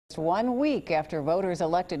1 week after voters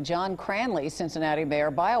elected John Cranley Cincinnati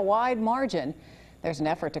mayor by a wide margin, there's an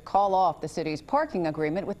effort to call off the city's parking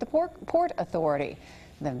agreement with the Port Authority.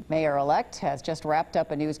 The mayor-elect has just wrapped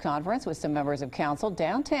up a news conference with some members of council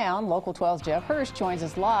downtown. Local 12's Jeff Hirsh joins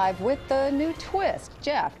us live with the new twist.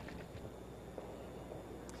 Jeff.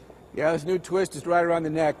 Yeah, this new twist is right around the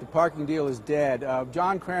neck. The parking deal is dead.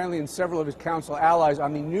 John Cranley and several of his council allies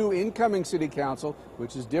on the new incoming city council,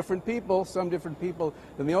 which is different people, some different people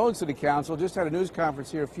than the old city council, just had a news conference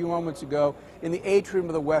here a few moments ago in the atrium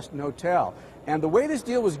of the Westin Hotel. And the way this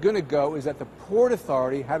deal was going to go is that the Port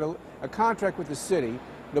Authority had a contract with the city.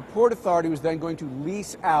 The Port Authority was then going to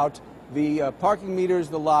lease out the parking meters,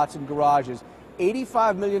 the lots, and garages.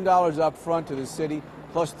 $85 million up front to the city,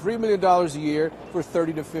 plus $3 million a year for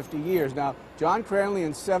 30 to 50 years. Now, John Cranley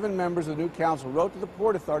and 7 members of the new council wrote to the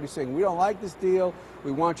Port Authority saying, we don't like this deal,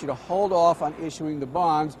 we want you to hold off on issuing the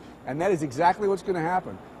bonds, and that is exactly what's going to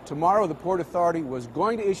happen. Tomorrow, the Port Authority was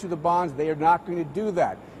going to issue the bonds. They are not going to do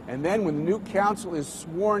that. And then when the new council is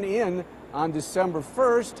sworn in on December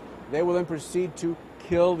 1st, they will then proceed to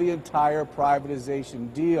kill the entire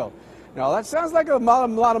privatization deal. Now, that sounds like a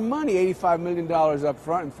lot of money, $85 million up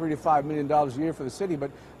front and $3 to $5 million a year for the city,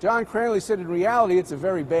 but John Cranley said in reality it's a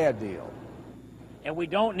very bad deal. And we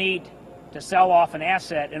don't need to sell off an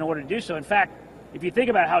asset in order to do so. In fact, if you think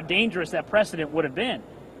about how dangerous that precedent would have been,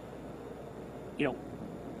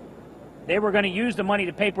 they were going to use the money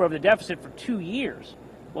to paper over the deficit for 2 years.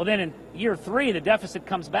 Well, then in year 3, the deficit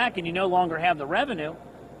comes back and you no longer have the revenue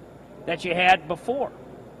that you had before.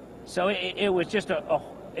 So it was just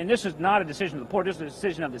and this is not a decision of the port, this is a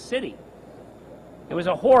decision of the city. It was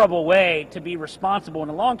a horrible way to be responsible in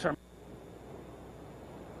the long term.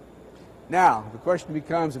 Now, the question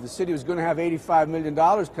becomes, if the city was going to have $85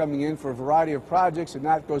 million coming in for a variety of projects, and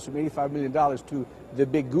that goes from $85 million to the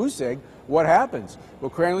big goose egg, what happens? Well,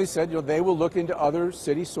 Cranley said they will look into other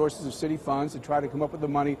city sources of city funds to try to come up with the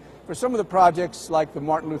money for some of the projects like the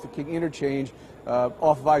Martin Luther King interchange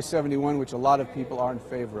off of I-71, which a lot of people are in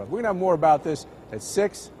favor of. We're going to have more about this at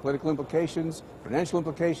 6, political implications, financial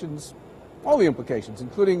implications, all the implications,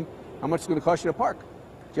 including how much it's going to cost you to park.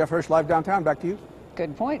 Jeff Hirsh, live downtown. Back to you.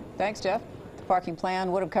 Good point. Thanks, Jeff. The parking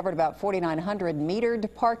plan would have covered about 4,900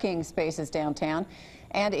 metered parking spaces downtown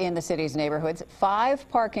and in the city's neighborhoods, 5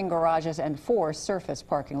 parking garages and 4 surface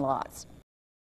parking lots.